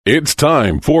It's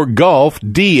time for Golf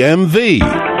DMV,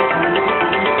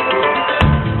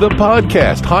 the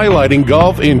podcast highlighting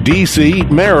golf in D.C.,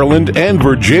 Maryland, and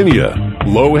Virginia.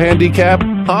 Low handicap,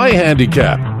 high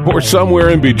handicap, or somewhere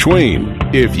in between.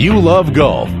 If you love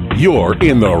golf, you're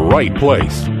in the right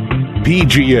place.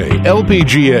 PGA,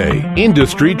 LPGA,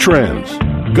 industry trends.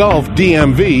 Golf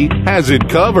DMV has it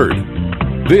covered.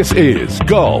 This is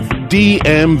Golf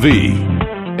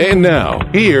DMV. And now,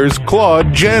 here's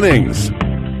Claude Jennings.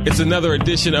 It's another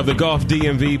edition of the Golf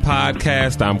DMV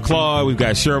podcast. I'm Claude. We've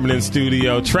got Sherman in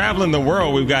studio. Traveling the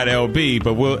world, we've got LB.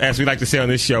 But we'll, as we like to say on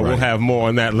this show, we'll have more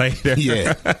on that later.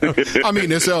 Yeah. I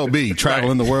mean, it's LB.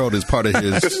 Traveling the world is part of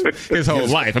his whole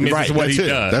life. I mean, that's what he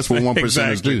does. That's what 1%ers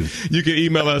exactly. do. You can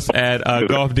email us at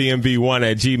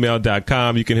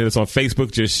golfdmv1@gmail.com. You can hit us on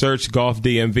Facebook. Just search Golf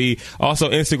DMV.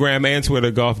 Also, Instagram and Twitter,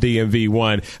 Golf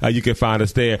DMV1. You can find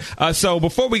us there. So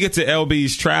before we get to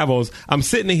LB's travels, I'm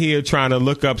sitting here trying to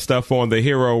look up stuff on the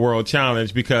Hero World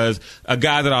Challenge because a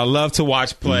guy that I love to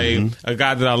watch play, a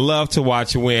guy that I love to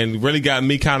watch win, really got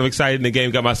me kind of excited in the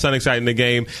game, got my son excited in the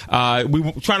game. We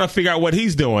were trying to figure out what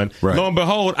he's doing. Right. Lo and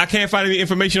behold, I can't find any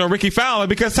information on Ricky Fowler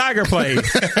because Tiger played.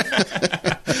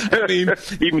 I mean,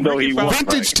 even though he won.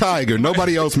 Vintage Tiger,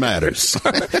 nobody else matters.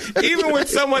 Even when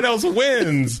someone else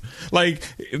wins, like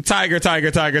Tiger.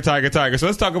 So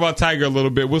let's talk about Tiger a little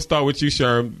bit. We'll start with you,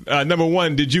 Sherm. Number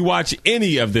one, did you watch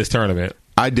any of this tournament?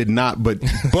 I did not, but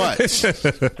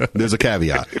there's a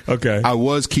caveat. Okay. I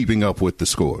was keeping up with the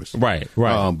scores. Right.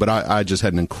 But I just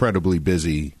had an incredibly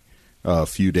busy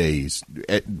few days,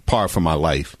 at par for my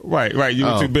life. Right. You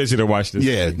were too busy to watch this.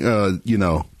 Yeah,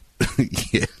 yeah.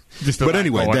 But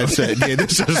anyway, that's it. Yeah,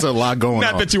 there's just a lot going on.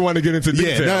 Not that you want to get into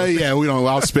detail.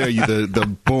 I'll spare you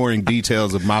the boring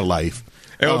details of my life.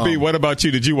 LB, what about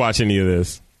you? Did you watch any of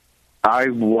this? I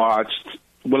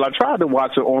tried to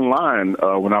watch it online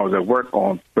when I was at work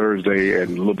on Thursday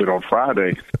and a little bit on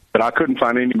Friday, but I couldn't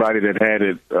find anybody that had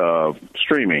it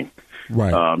streaming.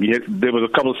 Right. There was a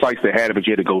couple of sites that had it, but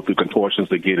you had to go through contortions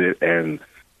to get it, and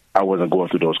I wasn't going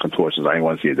through those contortions. I didn't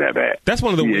want to see it that bad. That's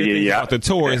one of the weird things about the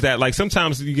tour is that, like,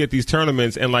 sometimes you get these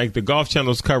tournaments and, like, the Golf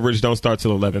Channel's coverage don't start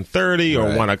till 11:30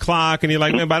 or 1 o'clock, and you're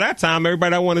like, man, by that time,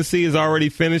 everybody I want to see is already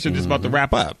finished or just about to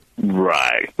wrap up.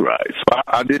 Right. So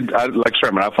I like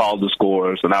Sherman, I followed the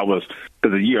scores, and I was,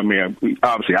 because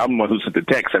obviously, I'm the one who sent the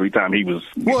text every time he was.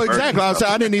 Well, exactly.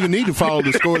 I didn't even need to follow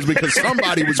the scores because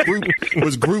somebody was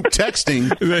group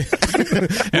texting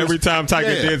every time Tiger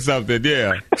did something.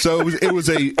 Yeah. So it was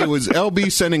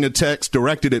LB sending a text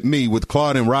directed at me with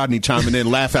Claude and Rodney chiming in,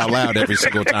 laugh out loud every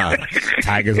single time.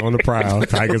 Tiger's on the prowl.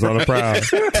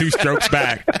 2 strokes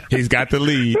back. He's got the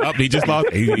lead. He just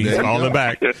lost. He's falling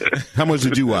back. How much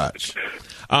did you watch?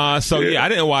 I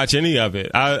didn't watch any of it.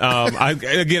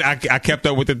 I kept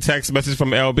up with the text message from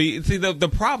LB. See, the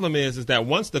problem is that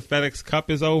once the FedEx Cup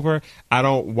is over, I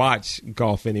don't watch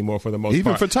golf anymore for the most part.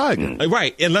 Even for Tiger.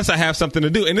 Right, unless I have something to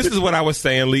do. And this is what I was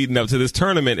saying leading up to this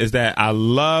tournament is that I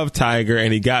love Tiger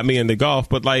and he got me into golf,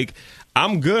 but like,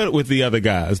 I'm good with the other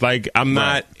guys. Like, I'm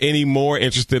not any more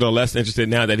interested or less interested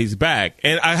now that he's back.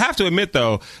 And I have to admit,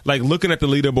 though, like, looking at the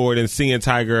leaderboard and seeing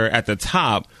Tiger at the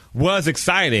top was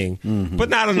exciting, but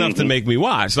not enough to make me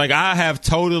watch. Like, I have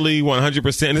totally 100%.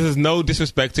 This is no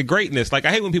disrespect to greatness. Like,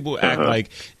 I hate when people act like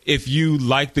if you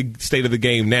like the state of the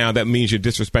game now, that means you're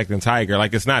disrespecting Tiger.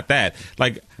 Like, it's not that.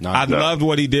 Like, I loved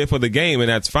what he did for the game, and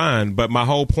that's fine. But my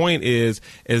whole point is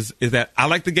that I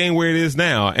like the game where it is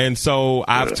now. And so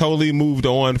I've totally moved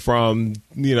on from,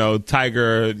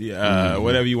 Tiger,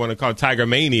 whatever you want to call it, Tiger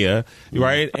Mania,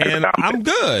 right? And I'm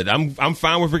good. I'm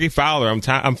fine with Ricky Fowler.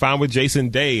 I'm fine with Jason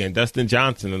Day and Dustin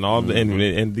Johnson and all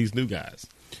and these new guys.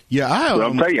 Yeah,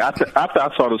 I'll tell you, after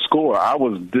I saw the score, I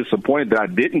was disappointed that I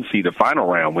didn't see the final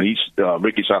round when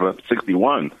Ricky shot a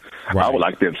 61. Right. I would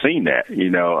like to have seen that,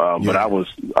 but I was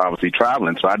obviously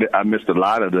traveling, so I missed a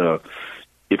lot of the.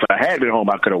 If I had been home,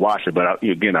 I could have watched it, but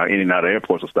again, in and out of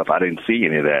airports and stuff, I didn't see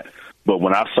any of that. But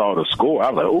when I saw the score, I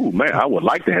was like, oh, man, I would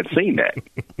like to have seen that.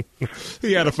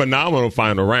 He had a phenomenal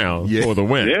final round for the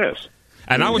win. Yes.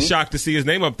 And I was shocked to see his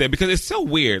name up there because it's so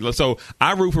weird. So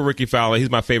I root for Ricky Fowler. He's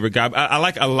my favorite guy. I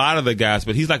like a lot of the guys,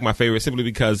 but he's like my favorite simply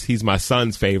because he's my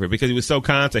son's favorite because he was so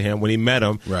kind to him when he met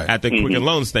him at the Quicken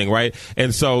Loans thing, right?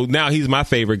 And so now he's my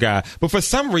favorite guy. But for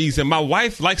some reason, my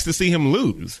wife likes to see him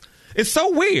lose. It's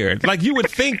so weird. Like, you would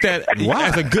think that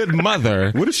as a good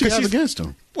mother. What does she have against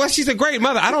him? Well, she's a great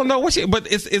mother. I don't know but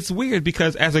it's weird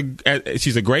because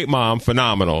she's a great mom,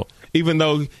 phenomenal. even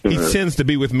though he tends to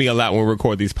be with me a lot when we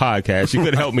record these podcasts. You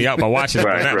could help me out by watching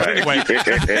right. Anyway.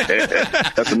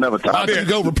 That's another topic. Why don't you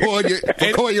go record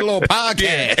your little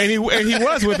podcast? And he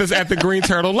was with us at the Green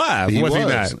Turtle Live, was he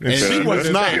not? And she was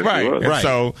not. Right. Right.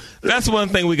 So that's one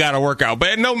thing we got to work out.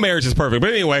 But no marriage is perfect.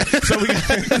 But anyway,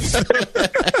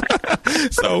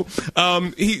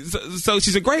 so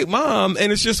she's a great mom,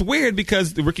 and it's just weird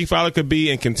because Ricky Fowler could be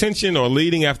in contention or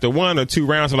leading after 1 or 2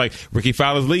 rounds. So like Ricky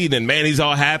Fowler's leading, and man, he's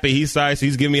all happy. He's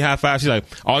giving me high five. She's like,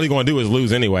 all he's going to do is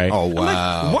lose anyway. Oh, wow. I'm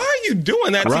like, why are you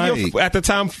doing that to your, at the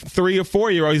time, 3 or 4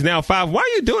 year old? He's now 5. Why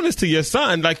are you doing this to your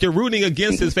son? Like you're rooting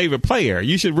against his favorite player.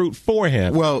 You should root for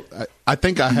him. Well, I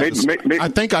think I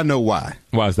think I know why.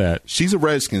 Why is that? She's a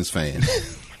Redskins fan.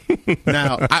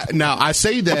 Now I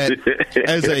say that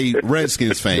as a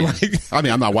Redskins fan. Right. I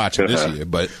mean, I'm not watching this year,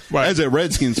 but as a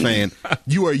Redskins fan,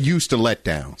 you are used to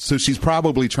letdown. So she's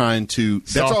probably trying to.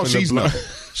 That's all she's known.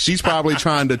 She's probably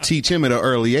trying to teach him at an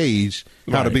early age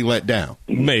how to be let down.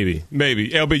 Maybe.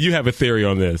 LB, you have a theory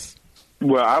on this.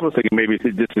 Well, I was thinking maybe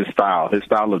it's just his style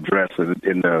of dress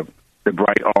in the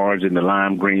bright orange and the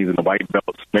lime greens and the white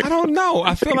belts. Maybe. I don't know.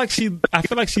 I feel like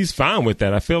she's fine with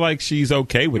that. I feel like she's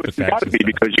okay with the fact. Got to be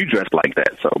because you dress like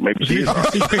that, so maybe she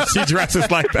dresses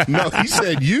like that. No, he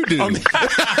said you do.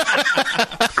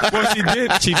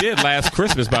 Well, she did last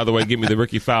Christmas, by the way, give me the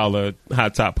Ricky Fowler high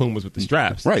top Pumas with the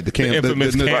straps. Right, the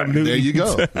infamous Cam Newton. There you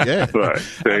go. Yeah, right.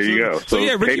 There you go. So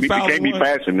yeah, Ricky Fowler can't be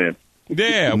fashion then.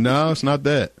 Yeah. No, it's not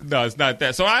that. No, it's not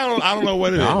that. So I don't know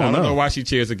what it is. I don't know why she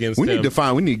cheers against him. We need to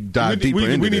dive deeper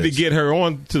into this. We need to get her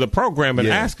on to the program and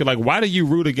ask her, like, why do you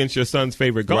root against your son's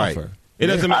favorite golfer? Right. It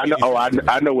doesn't make any sense.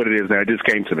 I know what it is now. It just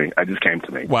came to me.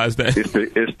 Why is that? It's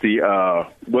the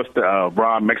what's the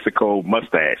Ron Mexico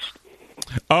mustache?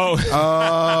 Oh,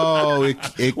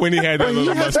 when he had that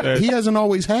little mustache. He hasn't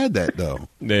always had that though.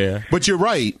 Yeah, but you're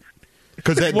right.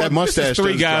 Because that mustache. This is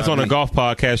 3 guys on a golf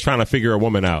podcast trying to figure a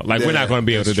woman out. Like we're not going to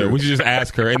be able to do it. We should just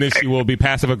ask her, and then she will be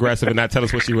passive aggressive and not tell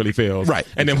us what she really feels. Right.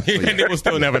 And then we'll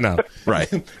still never know.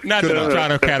 Right. Not that I'm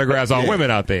trying to categorize all women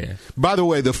out there. By the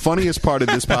way, the funniest part of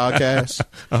this podcast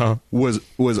was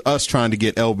us trying to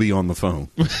get LB on the phone.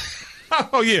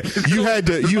 Oh yeah, you had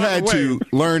to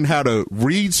learn how to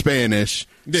read Spanish,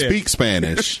 speak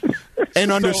Spanish,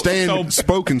 and understand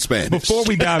spoken Spanish. Before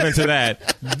we dive into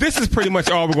that, this is pretty much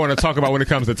all we're going to talk about when it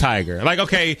comes to Tiger. Like,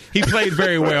 okay, he played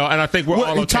very well, and I think we're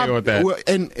all okay with that. Well,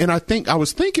 and I think I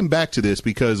was thinking back to this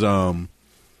because I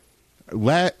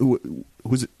guess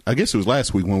it was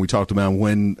last week when we talked about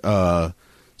when one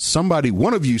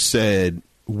of you said,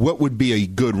 what would be a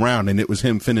good round, and it was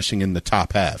him finishing in the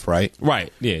top half, right?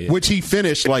 Right, yeah. Which he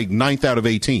finished like 9th out of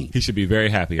 18. He should be very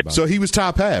happy about So he was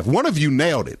top half. One of you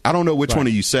nailed it. I don't know which one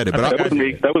of you said it, but that was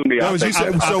me. That was me.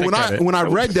 So when I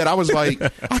read that, I was like,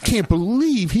 I can't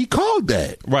believe he called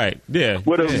that. Right, yeah.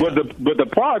 But the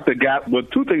part that got,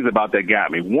 2 things about that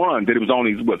got me. One, that it was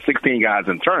only 16 guys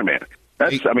in the tournament. I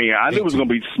knew it was going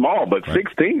to be small, but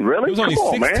 16, really? It was only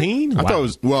 16?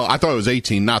 Wow. I thought it was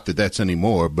 18. Not that that's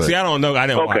anymore, but see, I don't know. I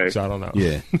didn't watch, so I don't know.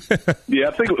 Yeah, yeah.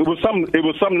 I think it was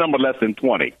some number less than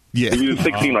 20. Yeah, it was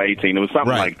 16 or 18. It was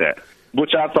something like that,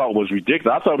 which I thought was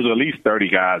ridiculous. I thought it was at least 30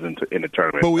 guys in the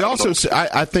tournament. But we also,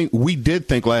 I think we did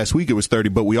think last week it was 30,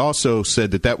 but we also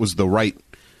said that was the right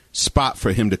spot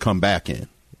for him to come back in,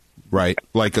 right?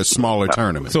 Like a smaller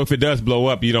tournament. So if it does blow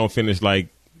up, you don't finish like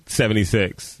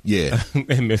 76. Yeah.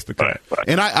 And missed the cut. Right.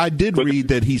 And I did read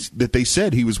that they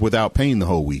said he was without pain the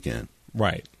whole weekend.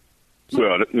 Right.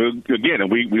 Well, again, and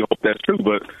we hope that's true.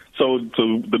 But so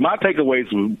my takeaways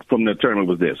from the tournament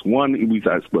was this: one, we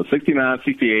said 69,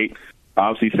 68,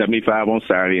 obviously 75 on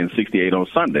Saturday and 68 on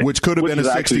Sunday, which could have been a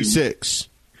 66.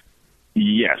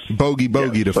 Yes, bogey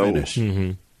to finish.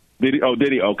 Mm-hmm. Did he? Oh,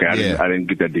 did he? Okay, I didn't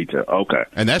get that detail. Okay,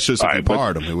 and that's just if you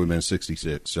barred him, it would have been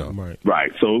 66. So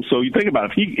right. So you think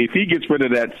about if he gets rid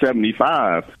of that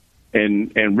 75,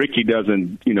 and Ricky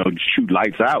doesn't shoot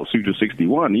lights out, shoot to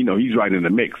 61, he's right in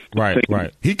the mix. Right.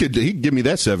 He could give me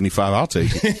that 75. I'll take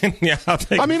it. Yeah, I'll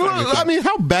take it. I mean,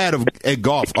 how bad at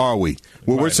golf are we?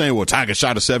 Well, we're saying, Tiger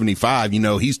shot a 75.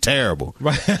 He's terrible.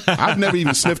 Right. I've never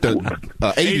even sniffed a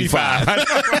 85.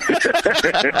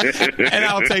 And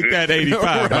I'll take that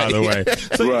 85, by the way.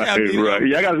 So, right.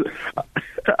 Yeah,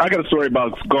 I got a story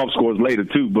about golf scores later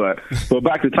too, but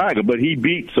back to Tiger. But he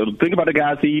beat. So think about the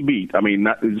guys he beat. I mean,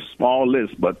 not a small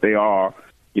list, but they are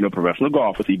professional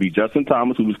golfers. He beat Justin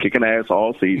Thomas, who was kicking ass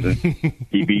all season.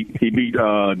 he beat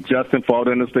Justin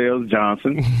Fowler and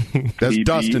Johnson. That's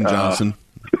Dustin Johnson.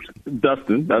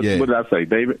 Dustin. What did I say,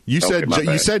 David? You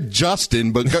said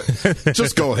Justin, but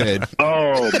just go ahead.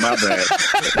 Oh, my bad.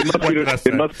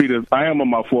 It must be the. I am on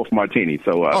my fourth martini,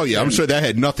 so. I'm sure that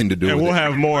had nothing to do with it. And we'll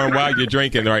have more while you're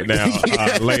drinking right now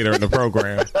later in the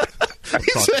program.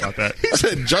 He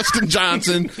said Justin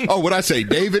Johnson. Oh, what'd I say,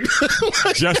 David?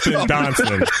 Justin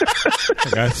Johnson.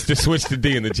 I just switched the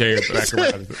D and the J.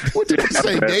 What did I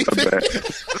say, David?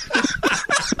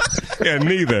 Yeah,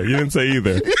 neither. You didn't say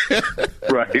either.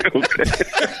 Right. Okay.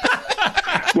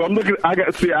 Well, I'm looking. I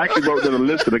actually wrote down a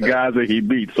list of the guys that he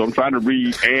beat, so I'm trying to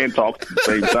read and talk at the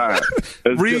same time.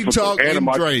 Read, talk, and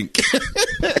drink.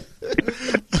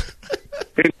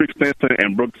 Hendrick Stenson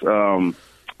and Brooks.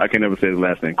 I can never say his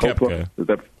last name. Koepka. Is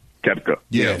that Koepka?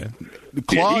 Yeah.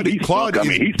 Claude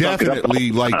is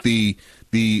definitely like the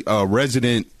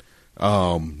resident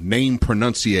name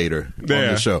pronunciator on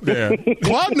the show. Yeah.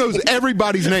 Claude knows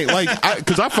everybody's name. Like,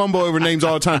 because I fumble over names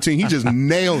all the time too. He just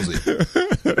nails it.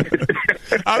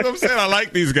 I'm saying I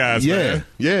like these guys. Man.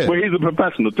 Yeah. Well, he's a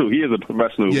professional too. He is a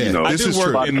professional. Yeah. You know, I do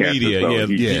work in media.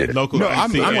 Yeah. Local. No,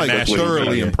 I'm like thoroughly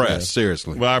media. impressed.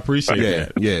 Seriously. Well, I appreciate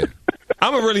that. Yeah.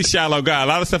 I'm a really shallow guy. A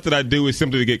lot of stuff that I do is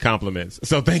simply to get compliments.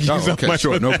 So thank you so much.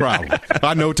 Sure, no problem.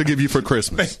 I know what to give you for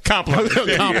Christmas.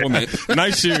 Compliment.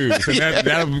 Nice shoes. And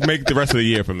that'll make the rest of the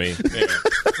year for me. Yeah.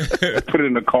 Put it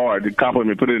in the card.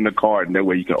 Compliment. Put it in the card, and that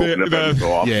way you can open it up.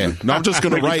 So yeah. No, I'm just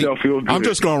gonna write. I'm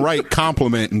just gonna write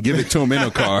compliment and give it to him in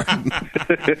a card.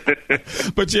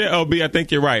 But yeah, LB, I think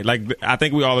you're right. Like, I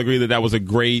think we all agree that was a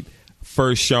great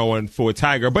first showing for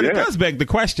Tiger. But it does beg the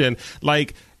question,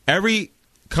 like, every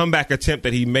comeback attempt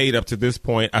that he made up to this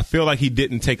point, I feel like he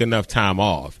didn't take enough time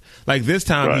off. Like this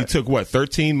time he took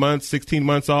 13 months, 16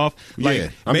 months off.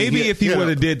 Like maybe if he would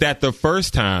have did that the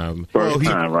first time. Yeah,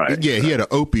 he had an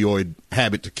opioid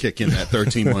habit to kick in that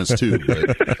 13 months too.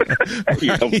 But.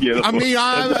 I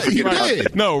mean, he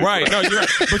did. No, right. No, you're right.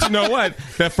 But you know what?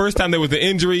 That first time there was the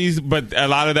injuries, but a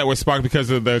lot of that was sparked because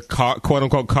of the quote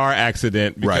unquote car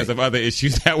accident because of other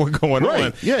issues that were going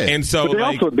on. Yeah. And so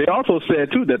but they also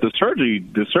said too that the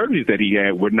surgeries that he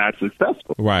had were not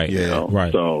successful. Right. Yeah. You know?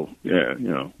 Right. So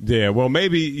Yeah, well,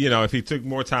 maybe, if he took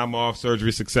more time off,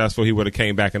 surgery successful, he would have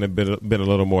came back and been a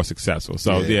little more successful.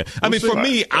 So, yeah. I mean, for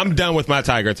me, I'm done with my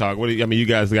Tiger talk. You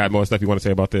guys got more stuff you want to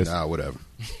say about this? Nah, whatever.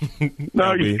 No,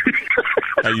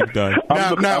 how you done?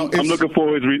 I'm looking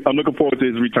forward to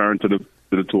his return to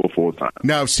the tour full time.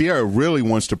 Now, if Sierra really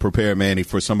wants to prepare Manny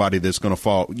for somebody that's going to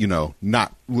fall,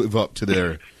 not live up to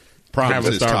their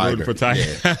promises, Tiger. For Tiger.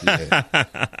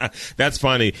 Yeah. That's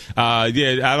funny.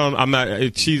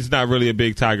 She's not really a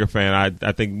big Tiger fan.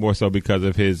 I think more so because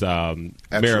of his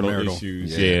marital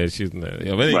issues. Yeah, she's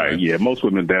anyway. Right. Yeah, most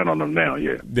women down on him now.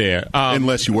 Yeah. Yeah.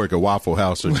 Unless you work at Waffle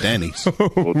House or Denny's,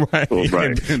 right.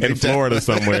 In Florida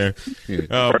somewhere.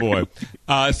 Oh boy.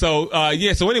 So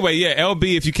anyway,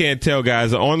 LB, if you can't tell,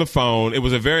 guys, on the phone. It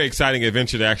was a very exciting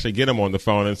adventure to actually get him on the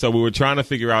phone, and so we were trying to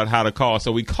figure out how to call.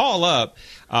 So we call up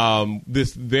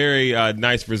this very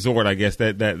nice resort, I guess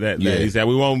that he's at.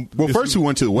 We won't. Well, first we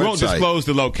went to the website. We won't disclose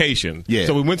the location. Yeah.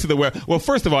 So we went to the web. Well,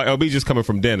 first of all, LB just coming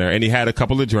from dinner, and he had a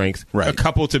couple of drinks. Right. A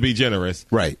couple to be generous.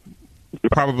 Right.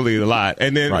 Probably a lot,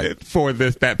 and then for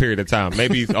that period of time,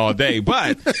 maybe all day.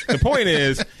 But the point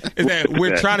is that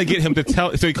we're trying to get him to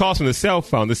tell. So he calls from the cell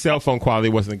phone. The cell phone quality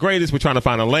wasn't the greatest. We're trying to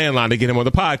find a landline to get him on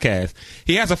the podcast.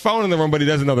 He has a phone in the room, but he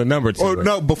doesn't know the number to it.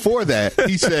 No, before that,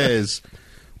 he says,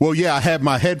 "Well, yeah, I have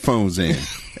my headphones in,"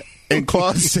 and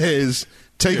Claude says,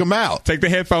 "Take them out. Take the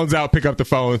headphones out. Pick up the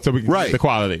phone so we can get the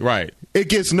quality right." It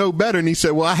gets no better. And he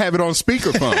said, well, I have it on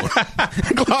speakerphone.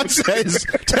 Claude says,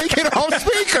 take it on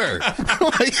speaker.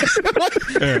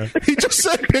 He just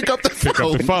said, pick up the phone. Pick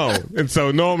up the phone. And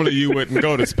so normally you wouldn't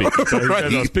go to speaker. So he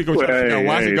says on speaker.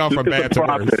 Why is it gone from bad to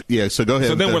worse? Yeah, so go ahead.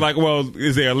 So then we're like, well,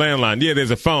 is there a landline? Yeah,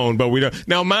 there's a phone, but we don't.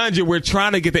 Now, mind you, we're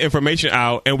trying to get the information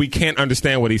out, and we can't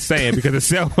understand what he's saying because the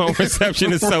cell phone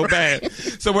reception is so bad.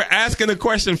 So we're asking the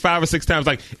question 5 or 6 times,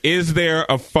 like, is there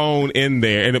a phone in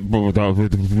there? And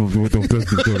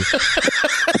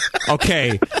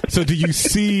okay, so do you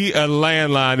see a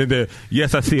landline in there?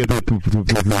 Yes, I see it.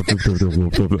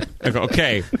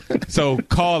 Okay, so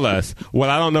call us.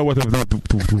 Well, I don't know what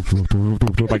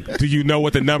do you know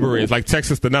what the number is? Like,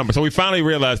 text us the number. So we finally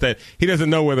realized that he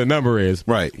doesn't know where the number is.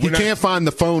 Right. He can't find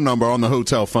the phone number on the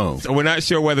hotel phone. So we're not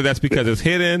sure whether that's because it's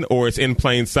hidden or it's in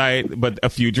plain sight, but a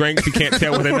few drinks, he can't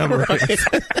tell what the number is.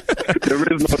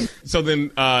 There is no. So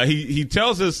then he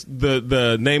tells us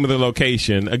the name of the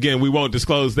location. Again, we won't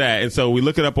disclose that. And so we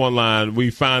look it up online. We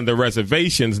find the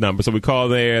reservations number. So we call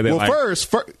there. Well,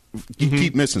 first you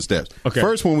keep missing steps. Okay.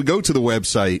 First, when we go to the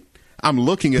website, I'm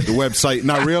looking at the website,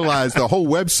 and I realize the whole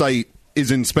website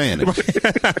is in Spanish.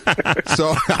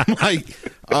 So I'm like,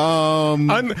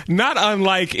 not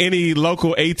unlike any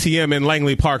local ATM in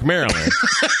Langley Park, Maryland.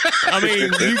 I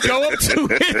mean, you go up to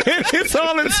it and it's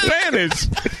all in Spanish.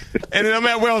 And then I'm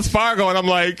at Wells Fargo and I'm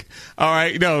like, all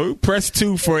right, no, press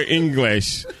 2 for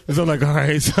English. And so I'm like, all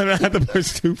right, so I have to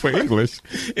press 2 for English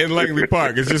in Langley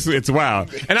Park. It's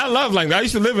wild. And I love Langley. I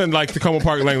used to live in like Tacoma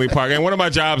Park, Langley Park, and one of my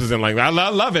jobs is in Langley. I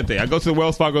love it there. I go to the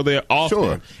Wells Fargo there often.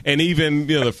 Sure. And even,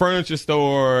 the furniture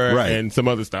store and some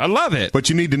other stuff. I love it. But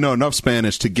you need to know enough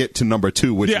Spanish to get to number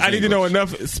 2, which is I need to know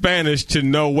enough Spanish to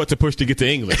know what to push to get to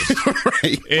English.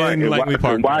 Right. In Langley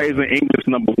Park. Why isn't English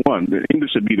number 1? The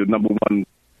English should be the number 1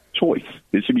 choice.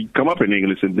 It should come up in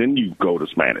English, and then you go to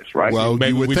Spanish, right? Well,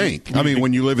 you would think.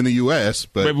 When you live in the U.S.,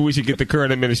 but maybe we should get the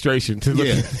current administration to look.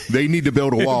 Yeah, they need to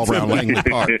build a wall around Langley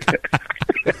Park.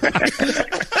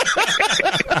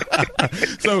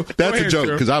 So that's a joke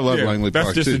because I love Langley Park.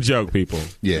 That's just too. a joke, people.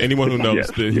 Yeah. Anyone who knows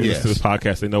this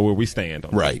podcast, they know where we stand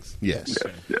on things. Yes.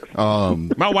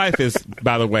 My wife is,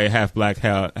 by the way, half black,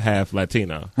 half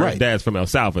Latino. Her dad's from El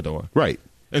Salvador. Right.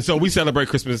 And so we celebrate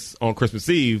Christmas on Christmas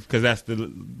Eve because that's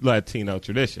the Latino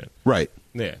tradition. Right.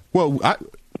 Yeah. Well, I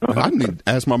need to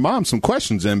ask my mom some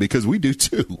questions then because we do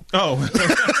too. Oh.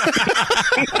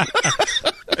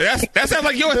 that sounds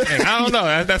like your thing. I don't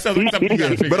know. That sounds like something you got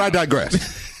to figure But out. I digress.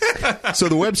 So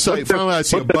the website, finally I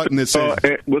see a button that says...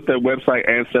 what's that website,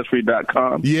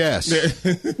 Ancestry.com? Yes.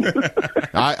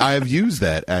 I have used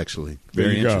that, actually.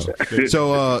 Very interesting.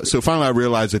 So finally I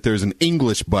realized that there's an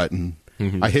English button.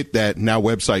 Mm-hmm. I hit that, now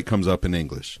website comes up in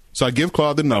English. So I give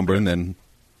Claude the number, and then...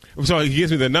 So he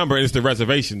gives me the number, and it's the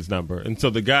reservations number. And so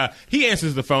the guy, he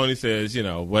answers the phone. He says,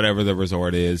 whatever the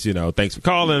resort is, thanks for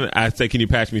calling. I say, can you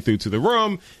patch me through to the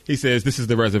room? He says, this is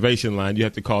the reservation line. You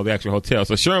have to call the actual hotel.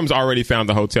 So Sherm's already found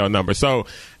the hotel number. So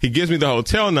he gives me the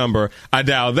hotel number. I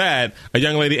dial that. A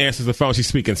young lady answers the phone. She's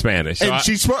speaking Spanish. So and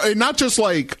she's not just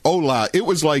like hola. It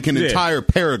was like an entire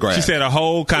paragraph. She said a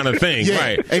whole kind of thing.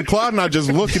 Right. And Claude and I just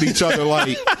look at each other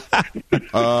like,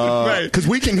 because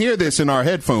we can hear this in our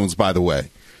headphones, by the way.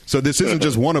 So this isn't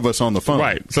just one of us on the phone.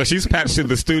 Right. So she's patched to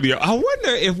the studio. I wonder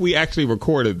if we actually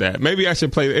recorded that. Maybe I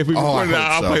should play it. If we recorded it,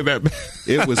 I'll play that.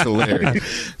 It was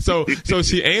hilarious. So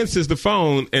she answers the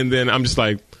phone, and then I'm just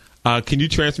like, can you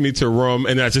transfer me to a room?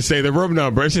 And I just say the room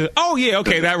number. And she says, oh, yeah,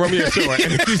 okay, that room, yeah, sure.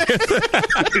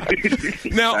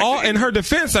 Now, in her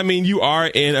defense, you are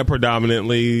in a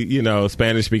predominantly,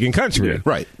 Spanish-speaking country. Yeah.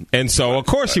 Right. And so, of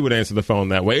course, she would answer the phone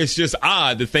that way. It's just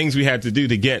odd, the things we had to do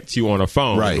to get you on a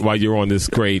phone while you're on this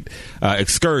great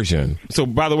excursion. So,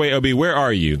 by the way, LB, where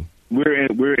are you? We're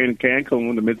in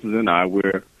Cancun, the missus and I.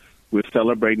 We're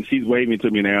celebrating. She's waving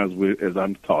to me now as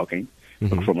I'm talking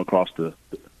from across the...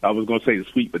 I was going to say the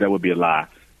suite, but that would be a lie.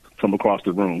 From across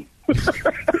the room.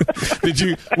 Did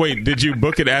you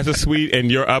book it as a suite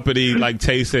and your uppity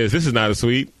Tay says this is not a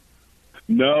suite?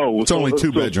 No. It's only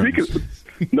 2 bedrooms.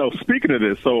 Speaking of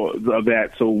this, so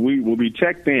when we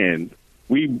checked in,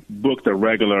 we booked a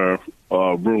regular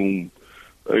room,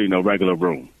 regular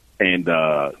room. And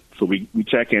so we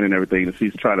check in and everything, and they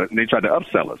tried to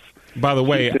upsell us. By the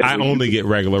way, I only get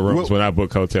regular rooms when I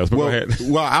book hotels. But go ahead.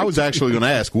 Well, I was actually going to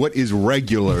ask, what is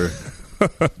regular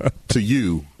to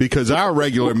you? Because our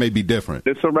regular may be different.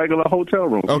 It's a regular hotel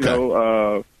room.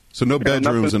 Okay. So no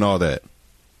bedrooms and all that?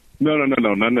 No, none of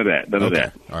that. None of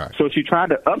that. All right. So she tried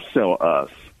to upsell us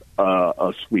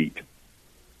a suite.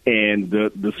 And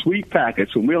the suite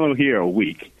package, so we're only here a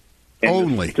week.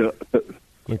 Only?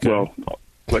 Okay. Well...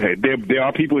 Okay, there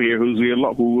are people here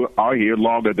who are here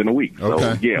longer than a week. So,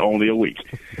 only a week.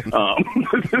 But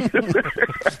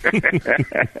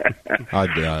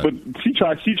she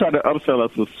tried to upsell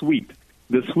us a suite.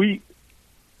 The suite,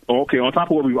 on top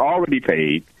of what we've already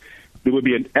paid, there would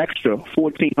be an extra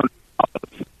 $1,400.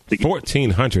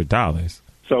 $1,400?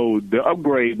 So the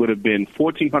upgrade would have been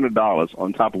 $1,400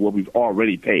 on top of what we've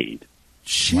already paid.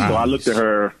 Jeez. So I looked at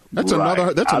her. That's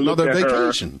another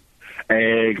vacation.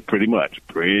 Pretty much.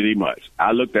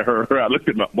 I looked at her. I looked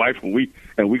at my wife, and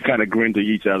we kind of grinned to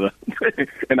each other.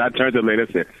 And I turned to the lady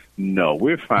and said, "No,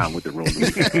 we're fine with the room."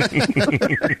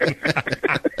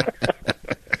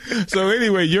 So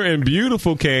anyway, you're in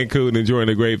beautiful Cancun, enjoying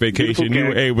a great vacation. You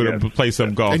were able to play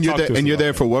some golf. And you're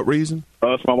there for what reason?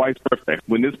 It's my wife's birthday.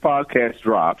 When this podcast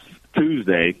drops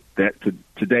Tuesday,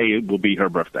 today it will be her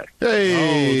birthday. Hey,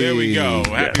 oh, there we go.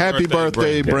 Happy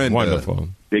birthday, Brenda. Wonderful.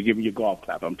 They're giving you a golf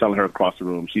clap. I'm telling her across the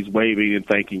room. She's waving and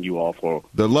thanking you all for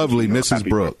the lovely Mrs.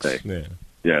 Brooks. Yeah.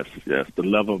 Yes, the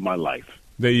love of my life.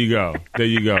 There you go.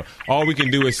 All we can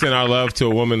do is send our love to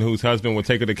a woman whose husband will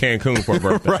take her to Cancun for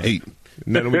her birthday. Right.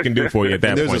 Nothing we can do for you at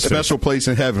that There's point. There's a special place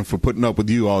in heaven for putting up with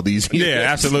you all these years.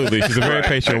 Yeah, absolutely. She's a very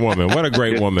patient woman. What a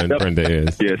great woman Brenda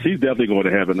is. Yeah, she's definitely going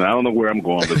to heaven. I don't know where I'm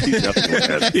going, but she's definitely going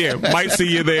to heaven. Yeah, might see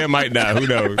you there, might not. Who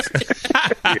knows?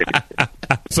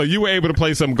 So you were able to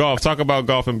play some golf. Talk about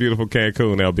golf in beautiful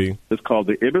Cancun, LB. It's called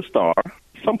the Ibis Star.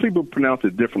 Some people pronounce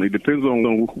it differently. Depends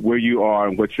on where you are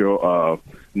and what your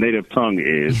native tongue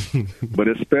is. But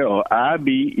it's spelled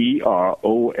Iberostar.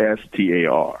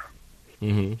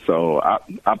 Mm-hmm. So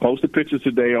I posted pictures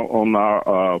today on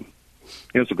our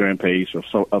Instagram page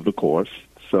of the course.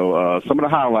 So some of the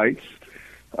highlights,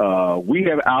 we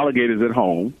have alligators at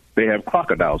home. They have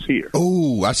crocodiles here.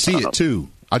 Oh, I see it too.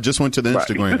 I just went to the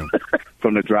Instagram.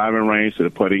 From the driving range to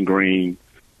the putting green,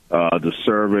 the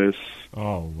service,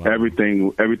 wow.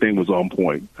 Everything was on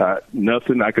point.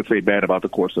 Nothing I could say bad about the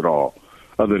course at all,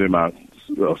 other than my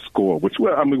score, which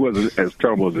wasn't as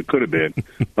terrible as it could have been,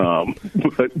 but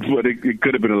it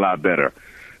could have been a lot better.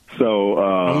 So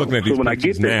I'm looking at these when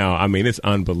pictures now. I mean, it's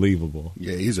unbelievable.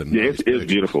 Yeah, he's a nice it's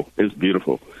beautiful. It's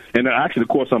beautiful. And actually,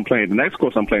 the next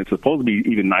course I'm playing is supposed to be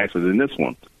even nicer than this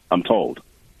one, I'm told.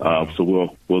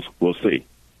 So we'll see.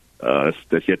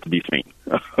 That's yet to be seen.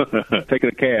 Taking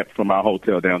a cab from our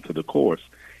hotel down to the course,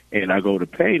 and I go to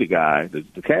pay the guy, the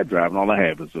cab driver, and all I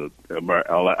have is I didn't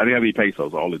have any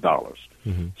pesos, all the dollars.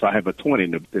 Mm-hmm. So I have a 20,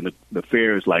 and the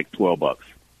fare is like $12.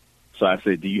 So I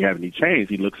said, "Do you have any change?"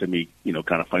 He looks at me,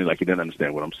 kind of funny, like he doesn't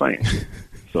understand what I'm saying.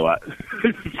 So I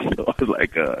was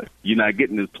like, "You're not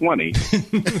getting this 20. Do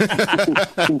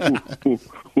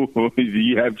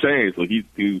you have change?" So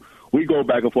we go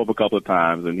back and forth a couple of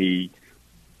times, and he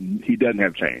doesn't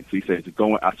have change. So he says,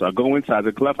 so I go inside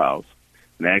the clubhouse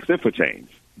and ask them for change.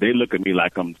 They look at me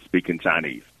like I'm speaking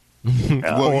Chinese.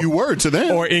 Well, you were to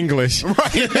them. Or English. Right.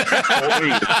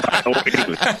 or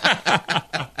English.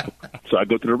 So I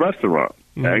go to the restaurant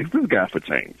and ask this guy for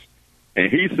change.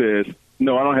 And he says,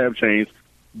 "No, I don't have change.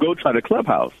 Go try the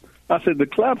clubhouse." I said, "The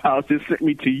clubhouse just sent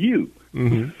me to you."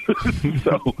 Mm-hmm.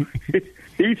 So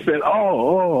he said,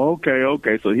 "Oh,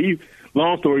 okay." So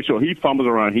long story short, he fumbles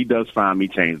around. He does find me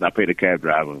change. I pay the cab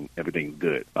driver, and everything's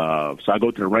good. So I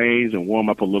go to the range and warm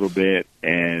up a little bit.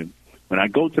 And when I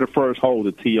go to the first hole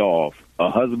to tee off, a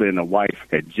husband and a wife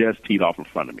had just teed off in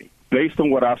front of me. Based on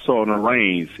what I saw in the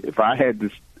range, if I had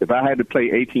to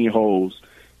play 18 holes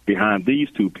behind these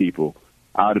two people,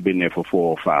 I would have been there for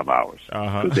 4 or 5 hours.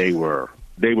 Because they were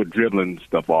dribbling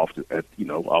stuff off at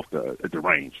the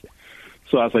range.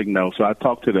 So I was like, no. So I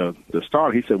talked to the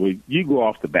starter. He said, "Well, you go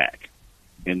off the back.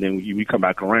 And then we come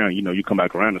back around, you come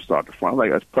back around and start the front." I was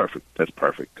like, that's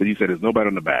perfect. Because he said, "There's nobody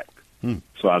on the back."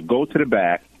 So I go to the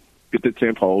back, get the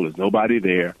 10th hole. There's nobody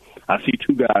there. I see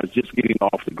two guys just getting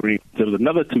off the green. There was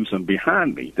another twosome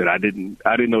behind me that I didn't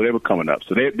know they were coming up.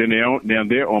 So they're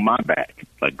on my back.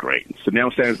 Like, great. So now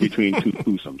I'm standing between two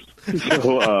twosomes.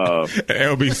 So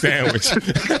LB sandwich.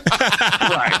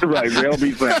 right. The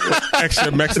LB sandwich.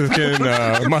 Extra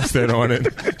Mexican mustard on it.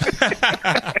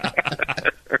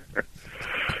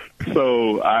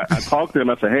 So I talked to him.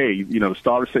 I said, "Hey, the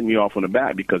starter sent me off on the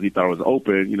back because he thought it was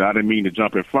open. I didn't mean to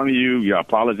jump in front of you. You're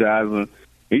apologizing."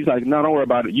 He's like, "No, don't worry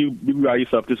about it. You be by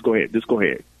yourself. Just go ahead.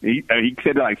 He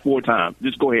said it like 4 times.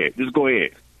 Just go ahead.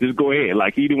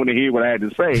 Like he didn't want to hear what I had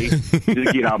to say.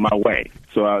 Just get out of my way.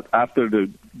 So after the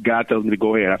guy tells me to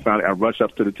go ahead, I rush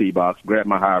up to the tee box, grab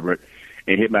my hybrid,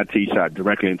 and hit my tee shot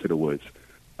directly into the woods.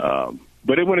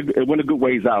 But it went a good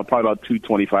ways out, probably about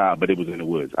 225, but it was in the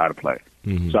woods, out of play.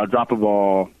 Mm-hmm. So I drop a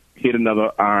ball, hit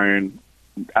another iron,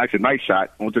 actually nice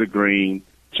shot, onto the green,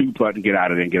 2-putt and get out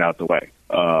of there and get out the way.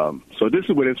 So this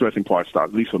is where the interesting part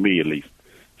starts, at least for me at least.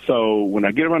 So when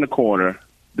I get around the corner,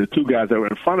 the two guys that were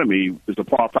in front of me is the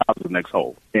par 5 of the next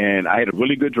hole. And I had a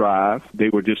really good drive. They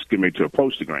were just getting ready to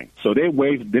approach the green. So then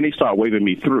they start waving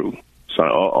me through.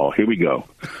 So, here we go.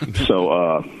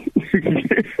 So,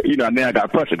 now I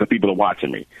got pressure because people are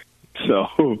watching me. So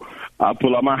I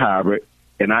pull out my hybrid,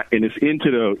 and it's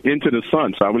into the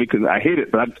sun. So I really couldn't. I hit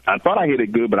it, but I thought I hit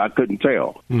it good, but I couldn't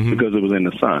tell because it was in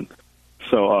the sun.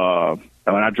 So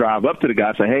when I drive up to the guy,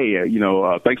 I say, "Hey,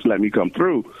 thanks for letting me come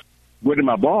through. Where did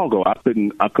my ball go? I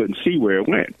couldn't see where it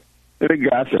went." And the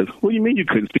guy says, "What do you mean you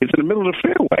couldn't see? It's in the middle of the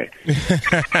fairway."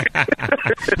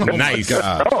 Nice.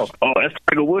 Oh, that's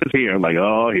Tiger Woods here. I'm like,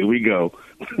 "Oh, here we go."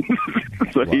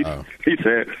 So wow. he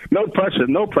said, no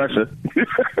pressure.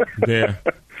 Yeah.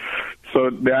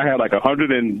 So then I had like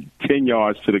 110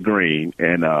 yards to the green,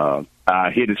 and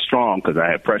I hit it strong because I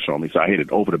had pressure on me. So I hit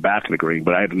it over the back of the green,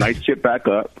 but I had a nice chip back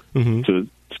up to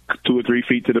 2 or 3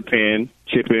 feet to the pin,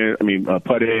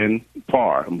 putt in,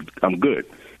 par. I'm good.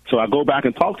 So I go back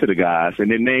and talk to the guys,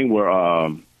 and their name were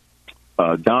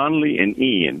Donnelly and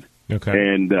Ian. Okay.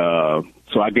 And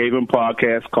so I gave them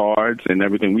podcast cards and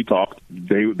everything. We talked.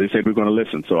 They said we're going to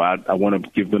listen. So I want to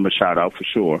give them a shout out for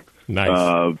sure.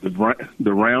 Nice.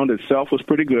 The round itself was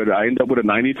pretty good. I ended up with a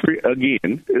 93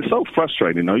 again. It's so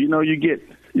frustrating, though. You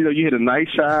hit a nice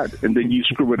shot and then you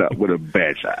screw it up with a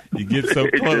bad shot. You get so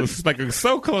close. It's like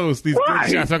so close. These good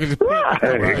shots. I can just put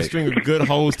a string of good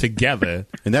holes together.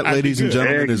 And that, ladies and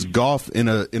gentlemen, is golf in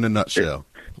a nutshell.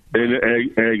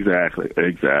 Exactly.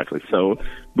 So,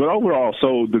 but overall,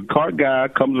 so the cart guy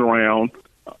comes around,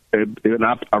 and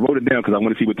I wrote it down because I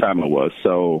want to see what time it was.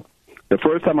 So, the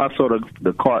first time I saw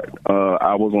the cart,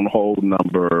 I was on hole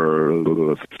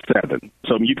number 7.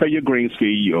 So you pay your greens fee.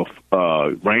 Your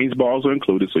range balls are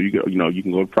included, so you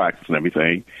can go to practice and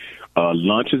everything.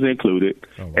 Lunch is included,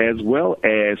 as well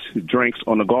as drinks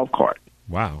on the golf cart.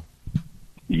 Wow.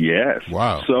 Yes.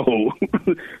 Wow. So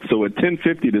at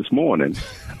 10:50 this morning,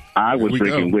 I was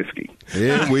drinking whiskey.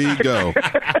 Here we go.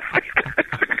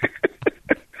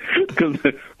 Because,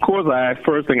 of course,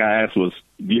 first thing I asked was,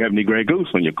 do you have any Grey Goose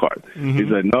on your cart? Mm-hmm. He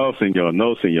said, no, senor,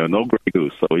 no Grey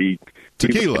Goose. So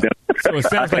tequila. So it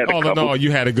sounds like all in all,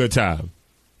 you had a good time.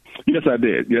 Yes, I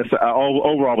did. Yes,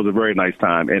 overall, it was a very nice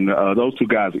time. And those two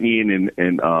guys, Ian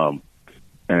and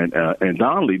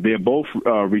Donnelly, they're both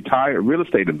retired real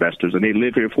estate investors, and they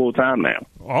live here full time now.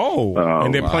 Oh,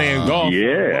 and they're playing golf.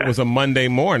 Yeah, it was a Monday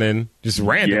morning, just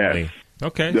randomly. Yes.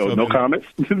 Okay, no comments.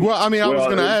 Well, I mean, I was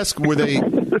going to ask, were they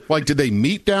did they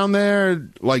meet down there?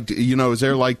 Like, is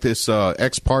there like this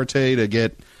ex parte to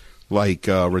get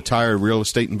retired real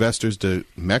estate investors to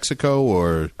Mexico?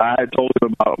 Or I told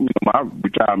them about my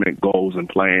retirement goals and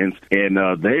plans, and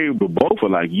they were both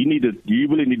like, you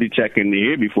really need to check in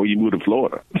here before you move to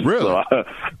Florida. Really? So,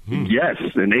 yes,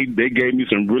 and they gave me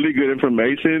some really good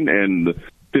information, and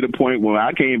to the point when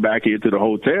I came back here to the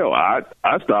hotel, I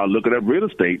started looking at real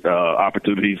estate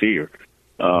opportunities here.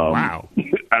 Wow.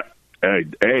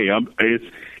 It's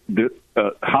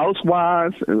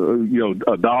house-wise,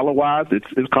 dollar-wise,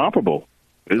 it's comparable.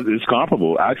 It's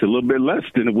comparable, actually a little bit less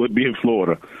than it would be in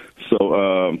Florida.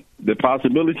 So the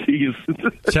possibilities.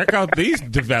 Check out these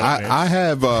developments.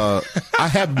 I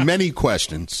have many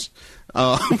questions.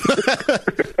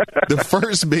 The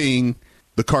first being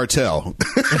the cartel.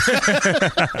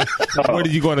 What are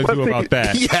you going to do about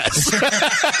that? Yes.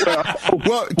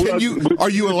 Well, are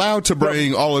you allowed to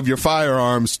bring all of your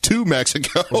firearms to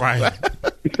Mexico? Right.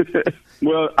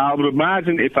 Well, I would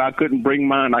imagine if I couldn't bring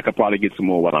mine, I could probably get some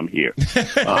more while I'm here.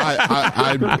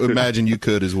 I imagine you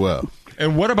could as well.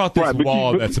 And what about this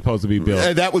wall that's supposed to be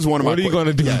built? That was one of my questions. What are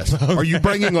you going to do? Yes. Are you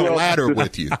bringing a ladder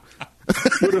with you?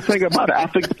 Well, the thing about it,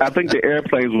 I think the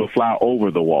airplanes will fly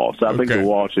over the wall, so I think the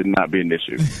wall should not be an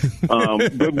issue. But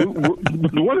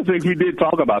one of the things we did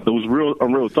talk about that was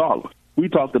real talk. We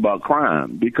talked about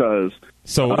crime because.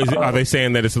 So, are they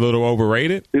saying that it's a little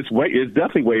overrated? It's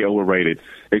definitely way overrated,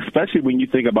 especially when you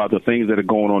think about the things that are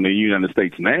going on in the United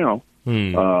States now.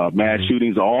 Mass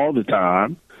shootings all the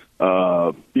time.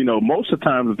 Most of the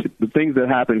time, the things that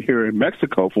happen here in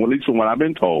Mexico, at least from what I've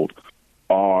been told,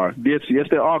 are yes,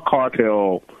 there are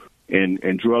cartel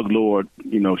and drug lord,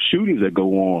 shootings that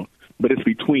go on, but it's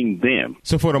between them.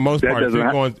 So for the most part,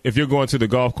 if you're going to the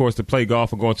golf course to play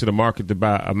golf or going to the market to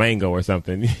buy a mango or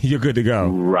something, you're good to go.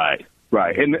 Right.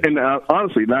 And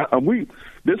honestly,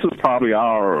 this is probably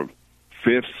our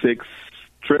 5th, 6th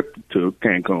trip to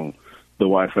Cancun, the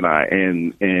wife and I,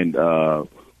 and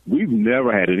we've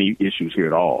never had any issues here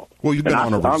at all. Well, you've been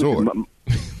on a resort.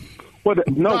 Well,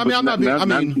 no, not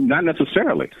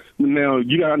necessarily. Now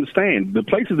you got to understand the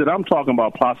places that I'm talking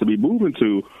about possibly moving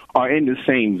to are in the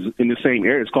same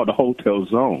area. It's called the hotel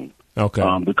zone. Okay.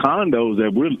 The condos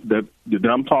that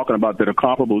I'm talking about that are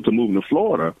comparable to moving to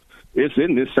Florida, it's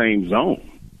in this same zone.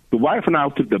 The wife and I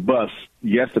took the bus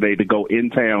yesterday to go in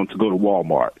town to go to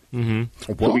Walmart. Mm-hmm.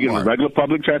 So we get a regular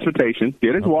public transportation.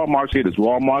 Yeah, there's Walmart's here. There's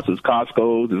Walmart's, there's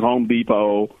Costco's, there's Home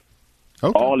Depot.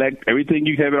 Okay. All that, everything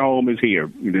you have at home is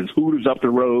here. There's Hooters up the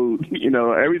road.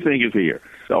 Everything is here.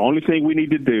 The only thing we need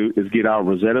to do is get our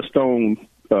Rosetta Stone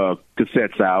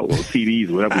cassettes out, or CDs,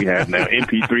 whatever we have now,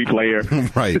 MP3 player.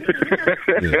 Right.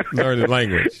 Yeah. Learn the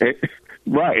language.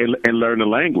 Right, and learn the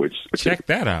language. Check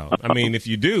that out. I mean, if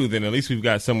you do, then at least we've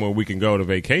got somewhere we can go to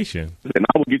vacation. And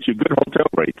I will get you good hotel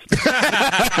rates.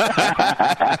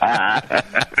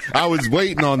 I was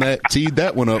waiting on that. Teed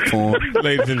that one up for him.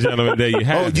 Ladies and gentlemen, there you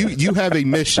have it. You have a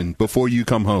mission before you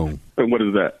come home. And what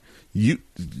is that?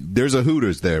 There's a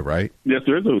Hooters there, right? Yes,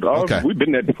 there is a Hooters. Okay. We've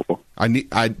been there before. I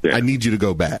need you to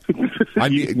go back. I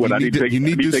need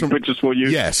to take pictures for you?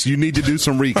 Yes, you need to do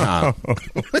some recon.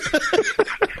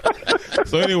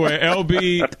 So anyway,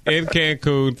 LB in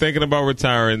Cancun, thinking about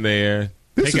retiring there.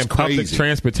 taking public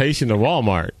transportation to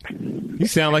Walmart. You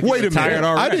sound like you're tired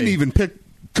already. I didn't even pick.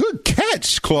 Good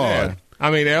catch, Claude. Yeah. I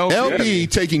mean,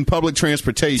 LB taking public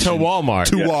transportation to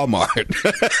Walmart. Walmart.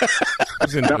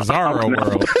 It's in the bizarro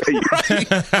world.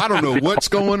 Right? I don't know what's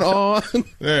going on.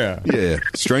 Yeah.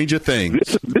 Stranger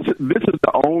things. This is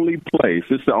the only place.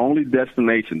 This is the only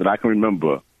destination that I can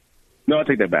remember. No, I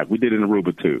take that back. We did it in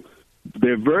Aruba too.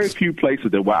 There are very few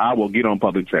places where I will get on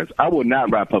public transit. I will not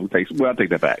ride public transit. Well, I'll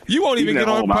take that back. You won't even get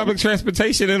on public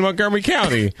transportation in Montgomery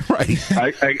County. Right.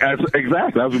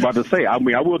 Exactly. I was about to say. I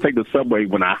mean, I will take the subway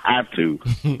when I have to.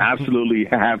 Absolutely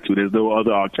have to. There's no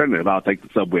other alternative. I'll take the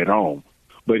subway at home.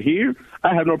 But here,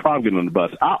 I have no problem getting on the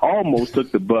bus. I almost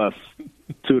took the bus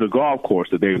to the golf course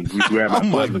today. We grabbed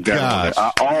my bus and got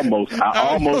on it. I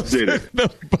almost did it.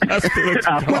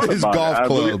 What is golf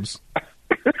clubs?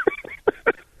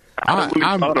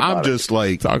 I'm just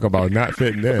like, talk about not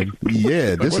fitting in.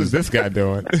 Yeah, what is this guy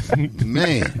doing?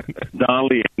 Man,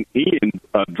 Donnelly and Ian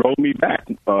drove me back,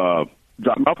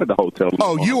 dropped me off at the hotel.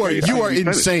 Oh, you are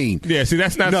insane. Yeah, see,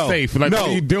 that's not safe. Like, what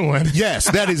are you doing? Yes,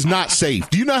 that is not safe.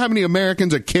 Do you know how many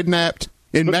Americans are kidnapped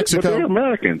in Mexico? But they're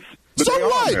Americans. So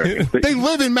what? They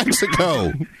live in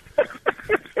Mexico.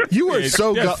 You are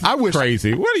so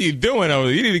crazy. What are you doing over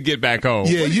there? You need to get back home.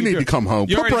 Yeah, you need to come home.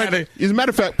 As a matter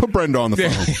of fact, put Brenda on the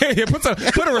phone.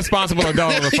 Yeah, put a responsible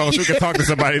adult on the phone so we can talk to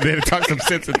somebody there and talk some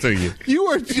sense into you.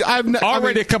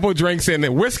 A couple of drinks in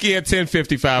there. Whiskey at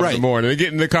 10:55 in the morning. They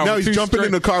get in the car. No, he's jumping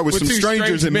in the car with some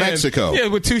strangers in Mexico. Yeah,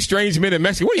 with two strange men in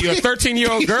Mexico. What are you, a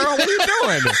 13-year-old girl? What are you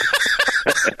doing?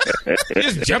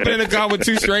 Just jumping in the car with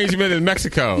two strange men in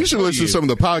Mexico. You should listen to some of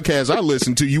the podcasts I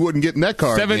listen to. You wouldn't get in that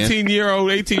car.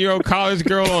 17-year-old, 18-year-old college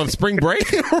girl on spring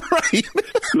break. Right?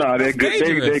 No, they're good.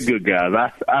 They're good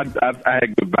guys. I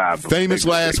had good vibes. Famous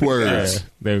last words. Yeah,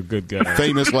 they're good guys.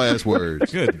 Famous last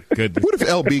words. Good. What if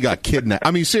LB got kidnapped?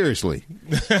 I mean, seriously,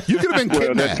 you could have been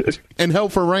kidnapped and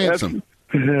held for ransom.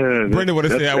 Brenda would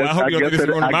have said, "Well, I hope you don't do this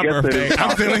on my birthday.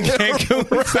 I'm still in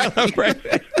Cancun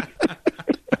celebrating."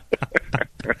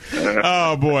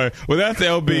 Oh boy! Well, that's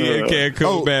LB in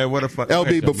Cancun, man. What a fun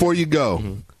LB. Before you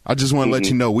go, I just want to let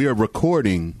you know we are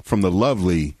recording from the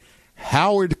lovely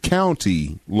Howard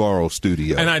County Laurel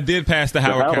Studio, and I did pass the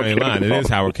Howard County line. It is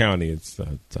Howard County. It's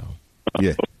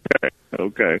yeah.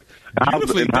 Okay.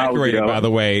 Beautifully decorated, by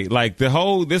the way. Like this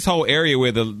whole area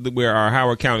where our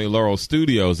Howard County Laurel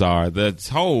Studios are, this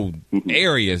whole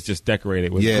area is just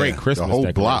decorated with great Christmas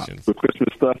decorations. The Christmas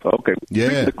stuff. Okay.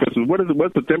 Yeah. The Christmas.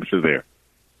 What's the temperature there?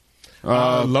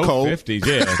 Low cold. 50s,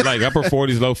 yeah, like upper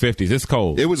 40s, low 50s. It's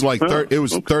cold. It was like it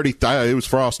was 30. It was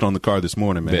frost on the car this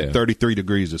morning, man. Yeah. 33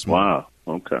 degrees this morning. Wow.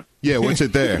 Okay. Yeah, what's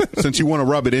it there? Since you want to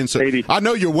rub it in, so I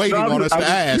know you're waiting on us to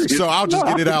ask, so I'll just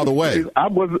get it out of the way. I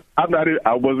wasn't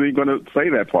even going to say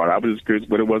that part. I was just curious,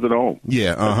 but it wasn't home.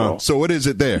 Yeah. So what is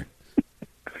it there?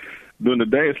 During the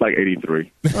day, it's like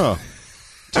 83. Oh,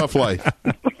 tough life.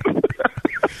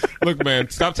 Look, man,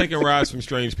 stop taking rides from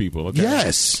strange people. Okay?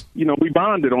 Yes. We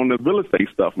bonded on the real estate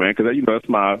stuff, man, because that's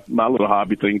my little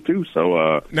hobby thing too.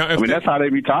 So, that's how they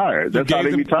retired. That's how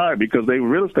they retired, because they were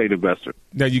real estate investors.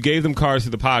 Now, you gave them cards to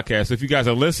the podcast. So if you guys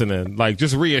are listening,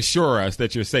 just reassure us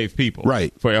that you're safe people.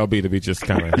 Right. For LB to be just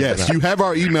kind of. Yes, you have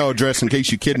our email address in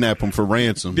case you kidnap them for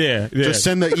ransom. Yeah. Just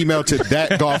send the email to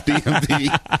that Golf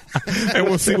DMV. And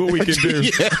we'll see what we can do.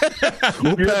 Yeah.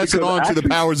 We'll pass it on to the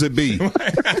powers that be.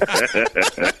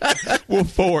 We'll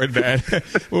forward that.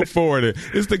 We'll forward it.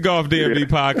 It's the Golf DMV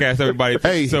podcast, everybody.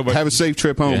 Hey, so much. Have a safe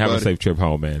trip home, have a safe trip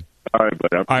home, man. All right,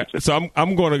 buddy. All right, so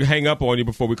I'm going to hang up on you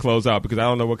before we close out, because I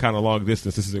don't know what kind of long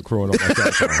distance this is accruing on my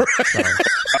cell phone.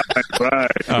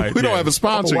 Right. We don't have a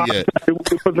sponsor yet. It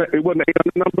wasn't an 800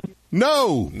 number?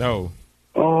 No.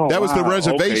 Oh, that was the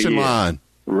reservation line.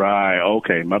 Right.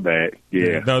 Okay. My bad.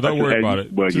 Yeah. No, don't worry about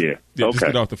it. Well, okay. Just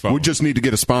get off the phone. We just need to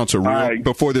get a sponsor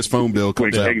before this phone bill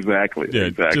comes out. Exactly. Yeah.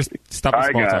 Exactly. Just stop the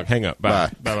small talk. Hang up.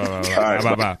 Bye. Bye.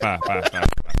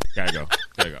 Gotta go.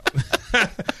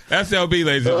 That's LB,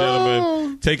 ladies and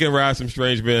gentlemen. Taking rides from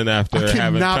strange men after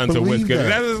having tons of whiskey.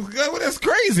 That's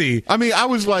crazy. I mean, I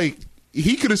was like,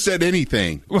 he could have said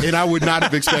anything, and I would not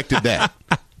have expected that.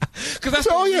 As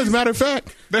a matter of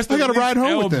fact, I got to ride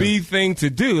home with him. LB thing to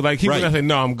do. Like, he would not say,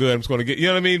 no, I'm good. I'm just going to get, you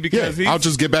know what I mean? Because I'll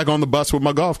just get back on the bus with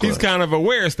my golf club. He's kind of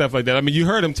aware of stuff like that. I mean, you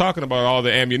heard him talking about all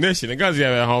the ammunition and guns you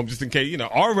have at home, just in case,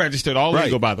 all registered, all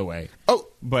legal, by the way. Oh.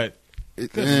 But,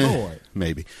 good Lord.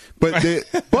 Maybe. But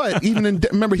even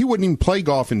remember, he wouldn't even play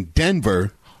golf in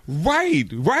Denver. Right.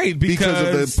 Because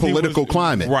of the political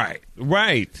climate.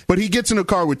 Right. But he gets in a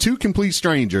car with two complete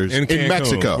strangers in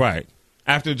Mexico. Right.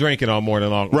 After drinking all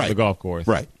morning long on the golf course.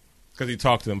 Right. Because he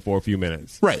talked to them for a few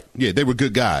minutes. Right. Yeah, they were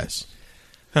good guys.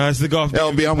 It's the Golf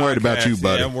DMV LB, I'm worried about you,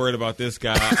 buddy. Yeah, I'm worried about this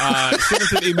guy. Send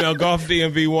us an email,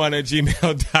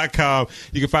 golfdmv1@gmail.com.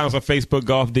 You can find us on Facebook,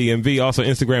 Golf DMV, also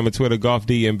Instagram and Twitter, Golf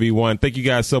DMV1. Thank you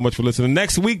guys so much for listening.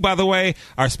 Next week, by the way,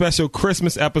 our special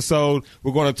Christmas episode,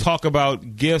 we're going to talk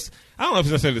about gifts. I don't know if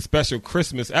it's necessarily a special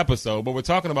Christmas episode, but we're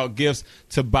talking about gifts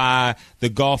to buy the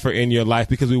golfer in your life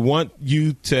because we want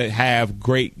you to have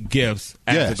great gifts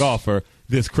as a golfer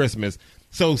this Christmas.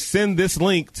 So send this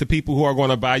link to people who are going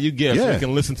to buy you gifts so you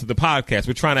can listen to the podcast.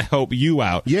 We're trying to help you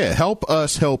out. Yeah, help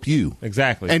us help you.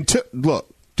 Exactly. And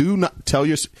look, do not tell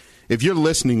if you're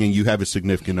listening and you have a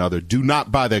significant other, do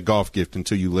not buy that golf gift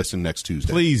until you listen next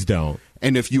Tuesday. Please don't.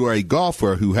 And if you are a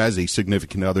golfer who has a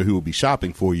significant other who will be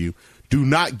shopping for you, do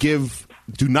not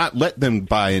let them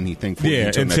buy anything for you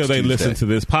until they Tuesday. Listen to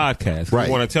this podcast. Right.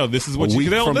 We want to tell this is what they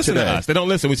don't listen to us. They don't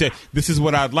listen. We say this is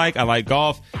what I'd like. I like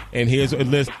golf, and here's a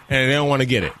list, and they don't want to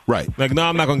get it. Right. Like, no,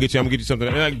 I'm not going to get you. I'm going to get you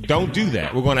something. Like, don't do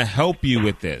that. We're going to help you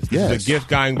with this. This is a gift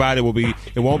going by. It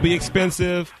won't be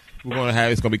expensive. It's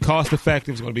going to be cost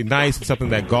effective. It's going to be nice. It's something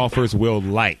that golfers will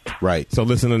like. Right. So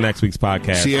listen to next week's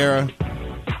podcast. Sierra,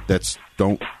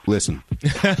 don't listen.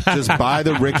 Just buy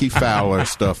the Ricky Fowler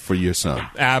stuff for your son.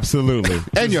 Absolutely.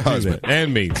 And your husband.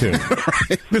 And me, too.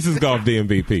 Right. This is Golf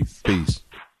DMV. Peace. Peace.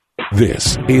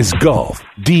 This is Golf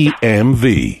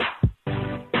DMV.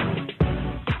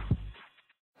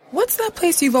 What's that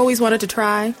place you've always wanted to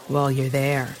try? Well, you're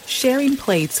there, sharing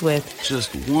plates with...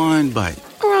 Just one bite.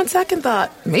 Or on second thought,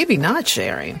 maybe not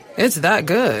sharing. It's that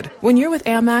good. When you're with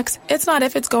Amex, it's not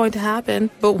if it's going to happen,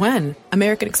 but when.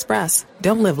 American Express.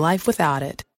 Don't live life without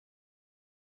it.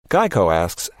 Geico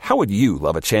asks, how would you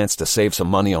love a chance to save some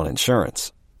money on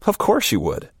insurance? Of course you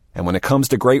would. And when it comes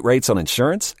to great rates on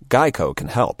insurance, Geico can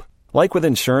help. Like with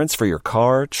insurance for your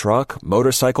car, truck,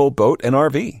 motorcycle, boat, and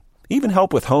RV. Even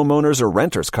help with homeowners or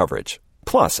renters coverage.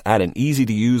 Plus, add an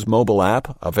easy-to-use mobile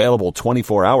app, available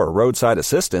 24-hour roadside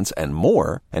assistance, and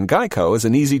more, and Geico is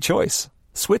an easy choice.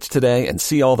 Switch today and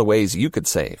see all the ways you could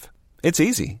save. It's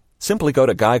easy. Simply go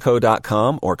to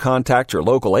geico.com or contact your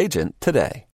local agent today.